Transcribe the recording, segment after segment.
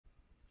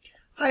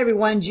Hi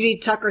everyone, Judy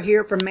Tucker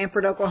here from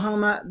Manford,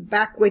 Oklahoma,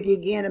 back with you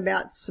again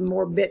about some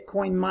more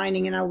Bitcoin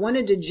mining, and I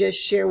wanted to just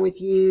share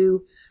with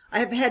you, I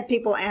have had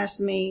people ask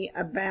me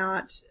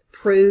about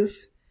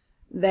proof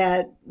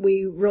that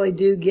we really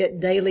do get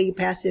daily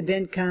passive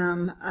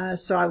income,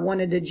 so I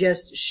wanted to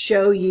just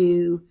show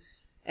you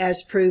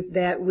as proof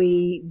that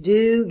we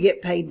do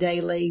get paid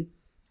daily.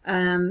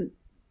 I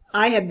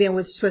have been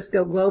with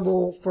Swissgolden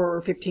Global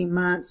for 15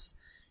 months,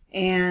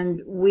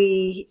 and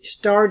we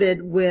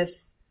started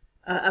with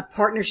a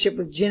partnership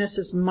with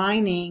Genesis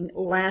Mining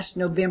last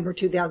November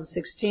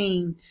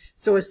 2016.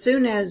 So as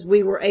soon as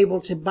we were able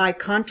to buy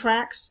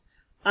contracts,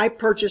 I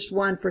purchased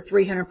one for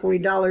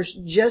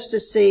 $340 just to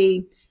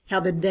see how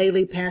the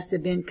daily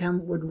passive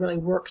income would really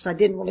work, because I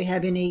didn't really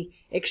have any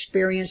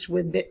experience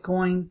with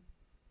Bitcoin.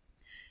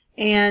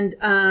 And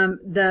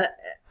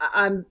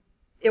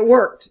it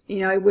worked. You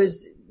know, it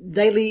was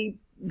daily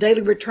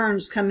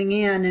returns coming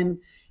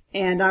in,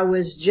 and I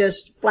was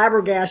just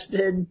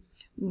flabbergasted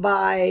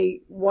by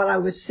what I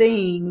was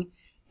seeing.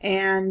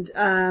 And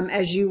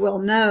as you well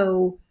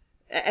know,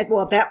 at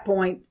that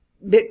point,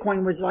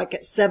 Bitcoin was like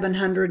at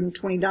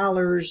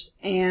 $720,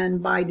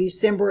 and by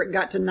December it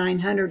got to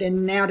 $900,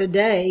 and now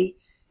today,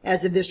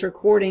 as of this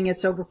recording,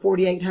 it's over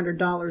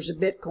 $4,800 a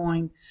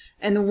Bitcoin.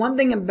 And the one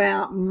thing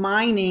about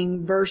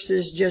mining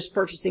versus just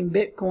purchasing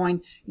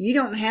Bitcoin, you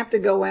don't have to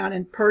go out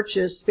and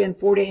spend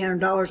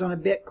 $4,800 on a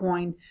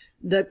Bitcoin.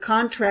 The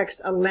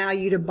contracts allow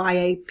you to buy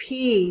a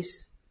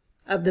piece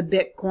of the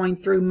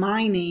Bitcoin through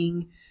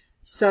mining,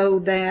 so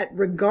that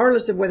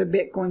regardless of whether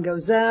Bitcoin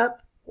goes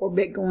up or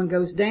Bitcoin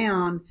goes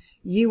down,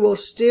 you will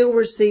still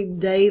receive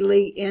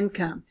daily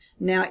income.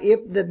 Now,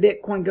 if the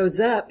Bitcoin goes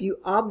up, you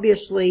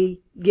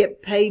obviously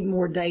get paid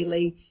more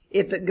daily.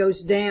 If it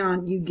goes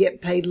down, you get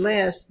paid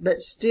less, but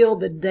still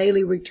the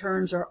daily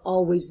returns are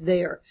always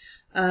there.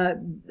 Our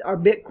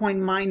Bitcoin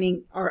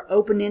mining are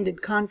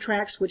open-ended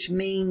contracts, which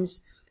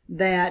means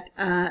that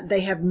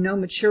they have no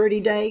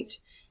maturity date.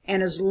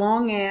 And as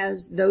long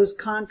as those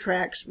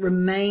contracts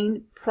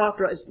remain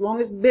profitable, as long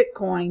as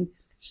Bitcoin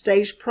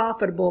stays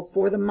profitable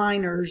for the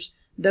miners,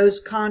 those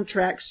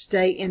contracts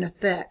stay in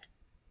effect.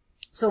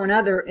 So in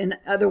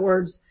other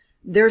words,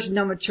 there's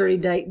no maturity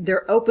date.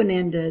 They're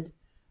open-ended.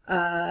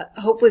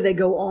 Hopefully they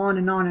go on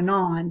and on and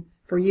on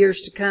for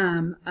years to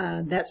come.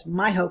 That's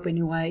my hope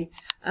anyway.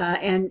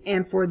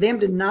 And for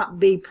them to not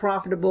be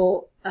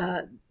profitable,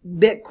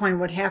 Bitcoin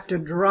would have to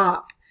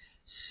drop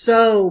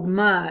so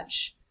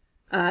much.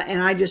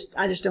 And I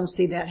just don't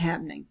see that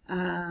happening.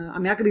 I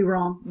mean, I could be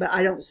wrong, but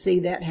I don't see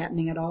that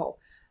happening at all.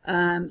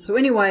 So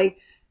anyway,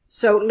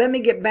 so let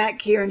me get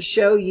back here and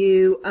show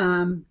you,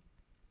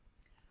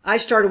 I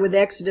started with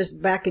Exodus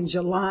back in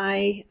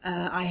July.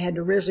 I had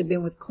originally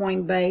been with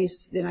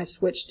Coinbase, then I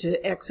switched to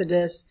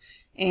Exodus,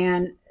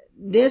 and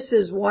this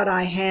is what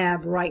I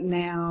have right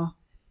now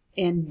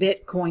in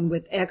Bitcoin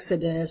with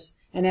Exodus.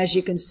 And as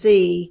you can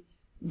see,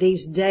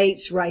 these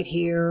dates right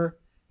here,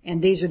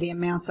 and these are the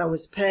amounts I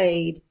was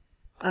paid.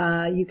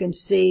 You can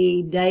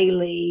see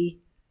daily,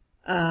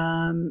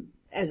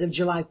 as of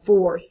July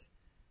 4th.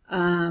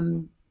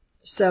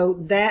 So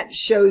that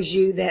shows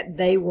you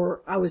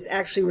that I was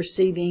actually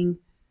receiving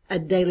a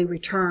daily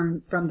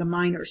return from the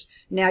miners.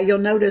 Now you'll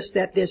notice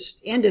that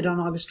this ended on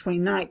August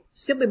 29th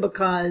simply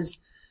because,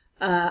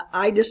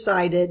 I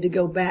decided to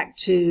go back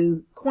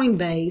to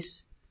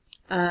Coinbase.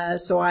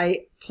 So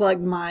I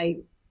plugged my,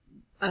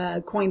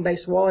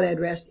 Coinbase wallet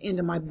address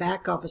into my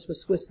back office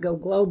with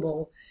Swissgolden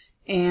Global,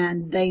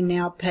 and they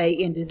now pay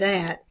into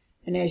that.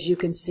 And as you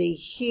can see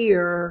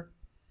here,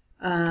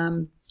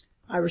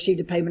 I received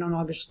a payment on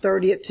August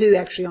 30th, too,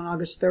 actually on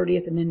August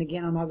 30th, and then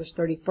again on August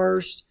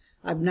 31st.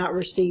 I've not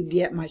received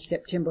yet my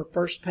September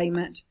 1st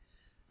payment.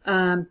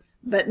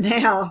 But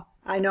now,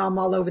 I know I'm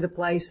all over the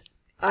place.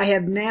 I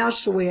have now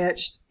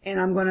switched, and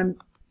I'm going to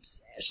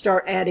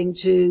start adding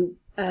to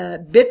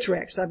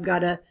Bittrex. I've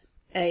got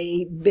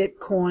a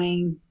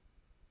Bitcoin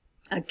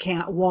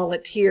account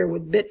wallet here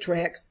with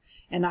Bittrex,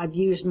 and I've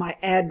used my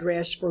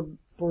address for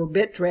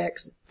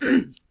Bittrex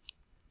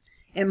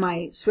in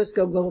my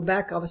Swissgolden Global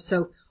back office.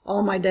 So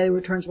all my daily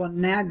returns will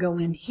now go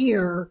in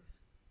here,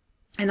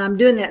 and I'm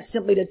doing that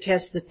simply to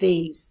test the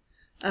fees.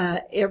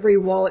 Every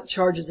wallet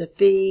charges a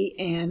fee,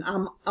 and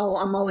I'm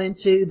all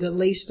into the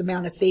least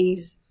amount of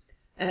fees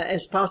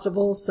as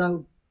possible.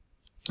 So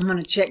I'm going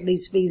to check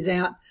these fees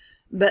out.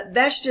 But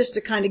that's just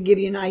to kind of give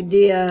you an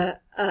idea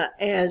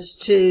as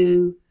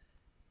to,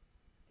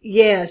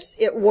 yes,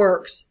 it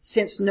works.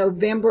 Since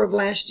November of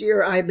last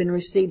year, I've been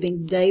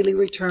receiving daily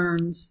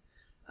returns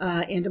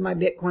into my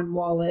Bitcoin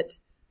wallet.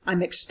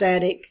 I'm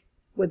ecstatic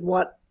with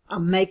what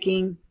I'm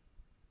making.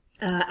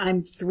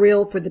 I'm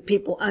thrilled for the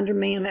people under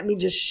me. And let me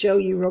just show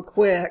you real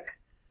quick.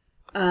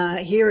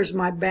 Here's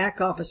my back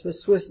office with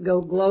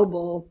Swissgolden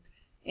Global,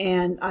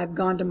 and I've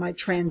gone to my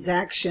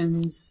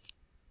transactions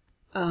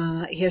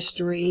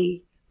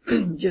history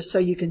just so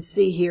you can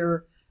see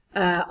here.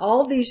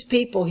 All these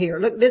people here,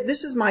 look,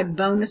 this is my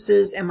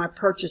bonuses and my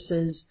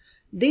purchases.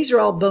 These are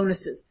all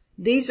bonuses.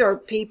 These are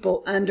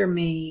people under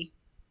me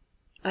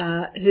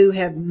who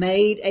have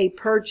made a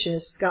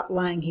purchase. Scott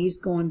Lang, he's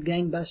going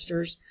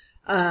gangbusters.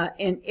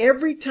 And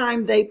every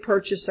time they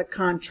purchase a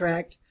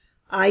contract,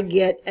 I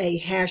get a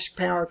hash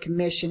power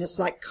commission. It's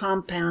like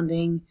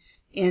compounding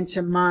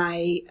into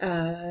my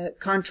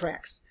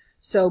contracts.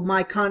 So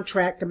my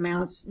contract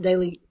amounts,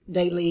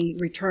 daily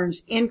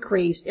returns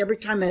increase. Every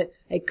time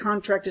a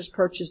contract is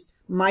purchased,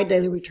 my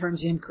daily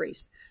returns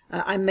increase.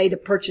 I made a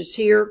purchase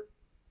here,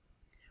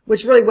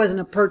 which really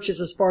wasn't a purchase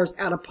as far as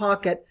out of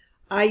pocket.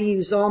 I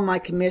use all my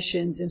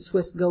commissions in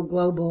Swiss Gold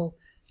Global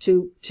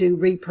to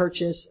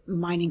repurchase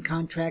mining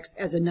contracts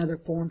as another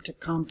form to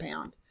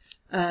compound.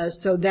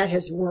 So that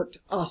has worked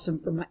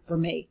awesome for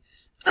me.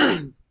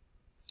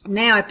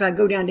 Now, if I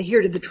go down to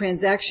here to the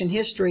transaction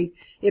history,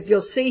 if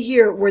you'll see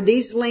here where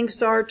these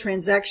links are,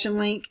 transaction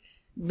link,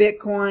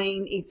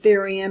 Bitcoin,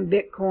 Ethereum,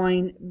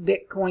 Bitcoin,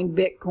 Bitcoin,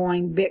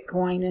 Bitcoin,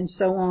 Bitcoin, and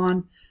so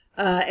on.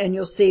 And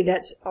you'll see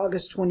that's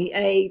August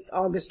 28th,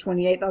 August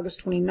 28th,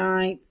 August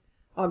 29th,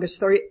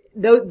 August 30th.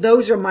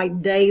 Those are my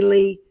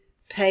daily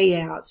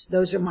payouts.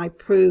 Those are my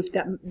proof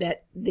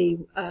that the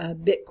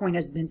Bitcoin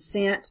has been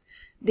sent.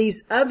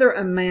 These other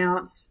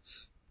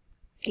amounts,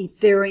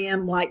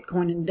 Ethereum,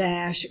 Litecoin, and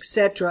Dash,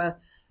 etc.,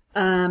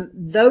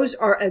 those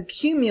are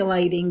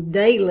accumulating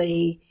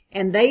daily,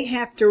 and they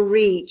have to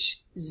reach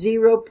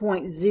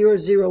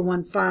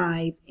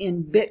 0.0015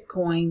 in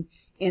Bitcoin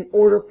in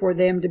order for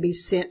them to be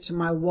sent to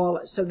my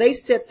wallet. So they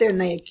sit there and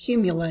they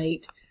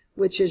accumulate,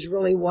 which is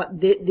really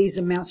what these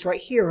amounts right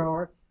here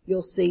are.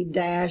 You'll see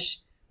Dash,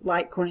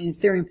 Litecoin, and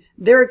Ethereum.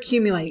 They're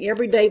accumulating.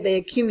 Every day they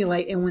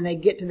accumulate, and when they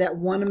get to that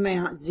one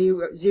amount,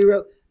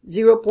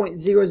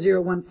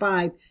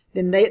 0.0015,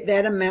 then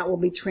that amount will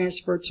be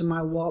transferred to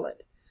my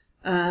wallet.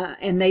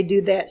 And they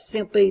do that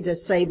simply to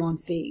save on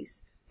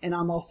fees. And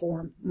I'm all for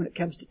them when it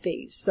comes to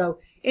fees. So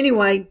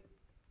anyway,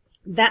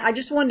 that I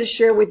just wanted to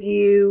share with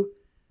you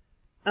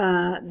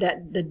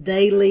that the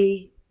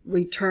daily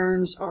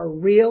returns are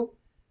real.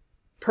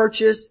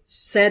 Purchase,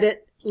 set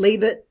it,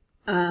 leave it.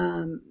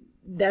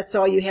 That's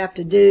all you have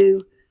to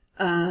do.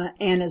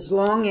 And as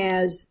long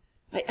as,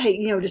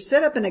 hey, to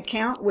set up an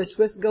account with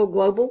Swiss Gold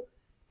Global,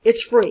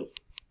 it's free.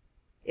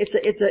 It's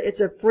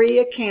a free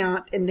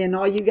account, and then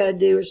all you got to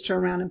do is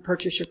turn around and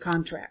purchase your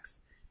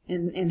contracts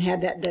and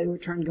have that daily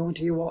return go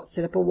into your wallet.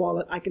 Set up a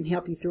wallet. I can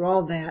help you through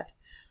all that.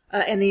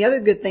 And the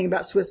other good thing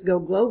about Swiss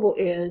Gold Global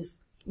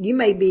is you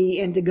may be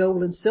into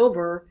gold and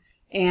silver,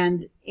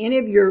 and any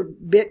of your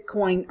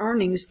Bitcoin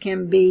earnings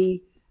can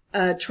be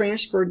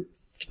transferred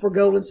for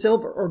gold and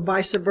silver, or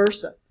vice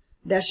versa.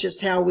 That's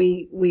just how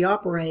we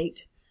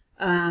operate.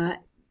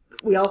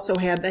 We also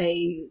have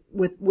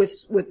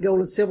with gold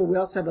and silver, we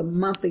also have a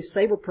monthly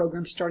saver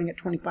program starting at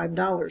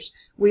 $25.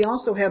 We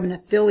also have an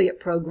affiliate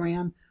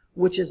program,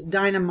 which is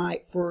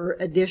dynamite for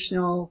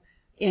additional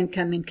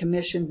income and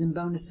commissions and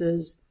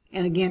bonuses.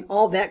 And again,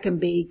 all that can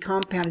be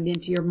compounded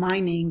into your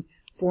mining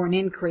for an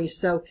increase.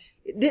 So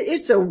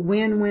it's a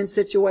win-win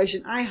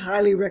situation. I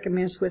highly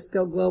recommend Swiss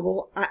Gold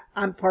Global.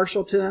 I'm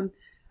partial to them.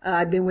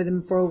 I've been with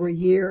them for over a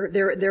year.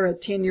 They're a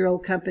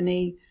 10-year-old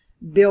company.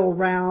 Bill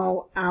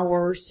Rowell,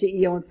 our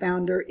CEO and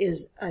founder,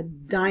 is a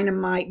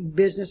dynamite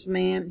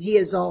businessman. He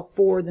is all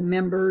for the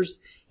members.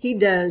 He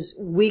does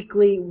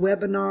weekly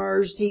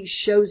webinars. He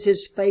shows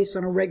his face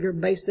on a regular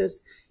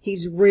basis.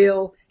 He's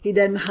real. He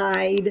doesn't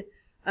hide.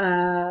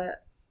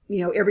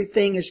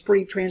 Everything is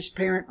pretty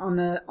transparent on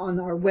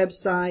our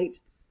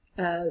website,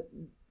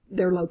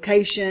 their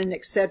location,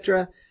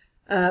 etc.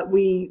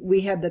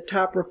 We have the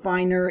top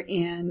refiner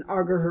in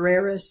Argor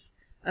Heraeus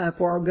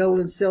for our gold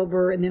and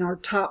silver, and then our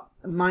top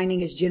mining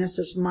is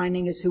Genesis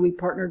Mining, is who we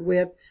partnered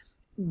with.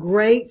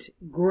 Great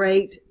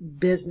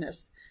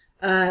business.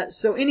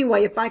 So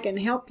anyway, if I can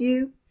help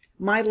you,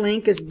 my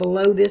link is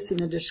below this in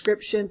the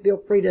description. Feel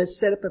free to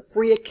set up a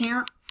free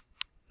account.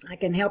 I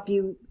can help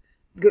you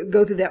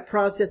go through that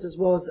process, as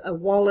well as a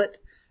wallet.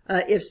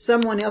 If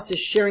someone else is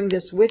sharing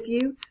this with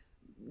you,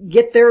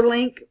 get their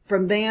link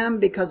from them,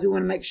 because we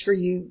want to make sure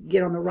you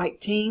get on the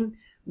right team.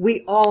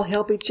 We all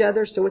help each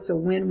other, so it's a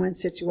win-win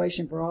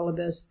situation for all of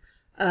us.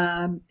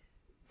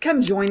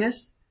 Come join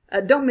us.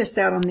 Don't miss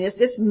out on this.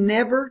 It's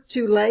never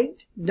too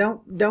late.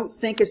 Don't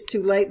think it's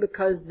too late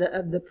because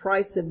of the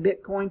price of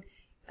Bitcoin.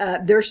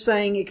 They're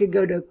saying it could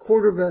go to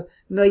 $250,000,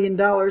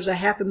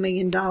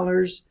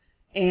 $500,000.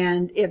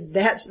 And if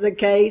that's the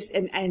case,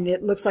 and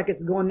it looks like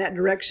it's going that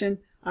direction,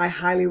 I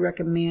highly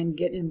recommend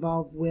getting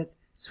involved with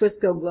Swiss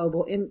Gold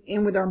Global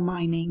in with our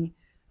mining.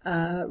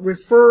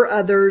 Refer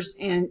others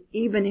and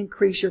even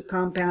increase your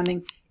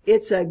compounding.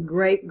 It's a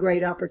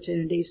great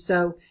opportunity.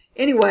 So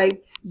anyway,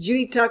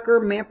 Judy Tucker,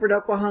 Manford,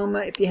 Oklahoma.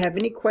 If you have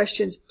any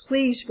questions,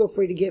 please feel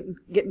free to get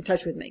in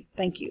touch with me.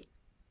 Thank you.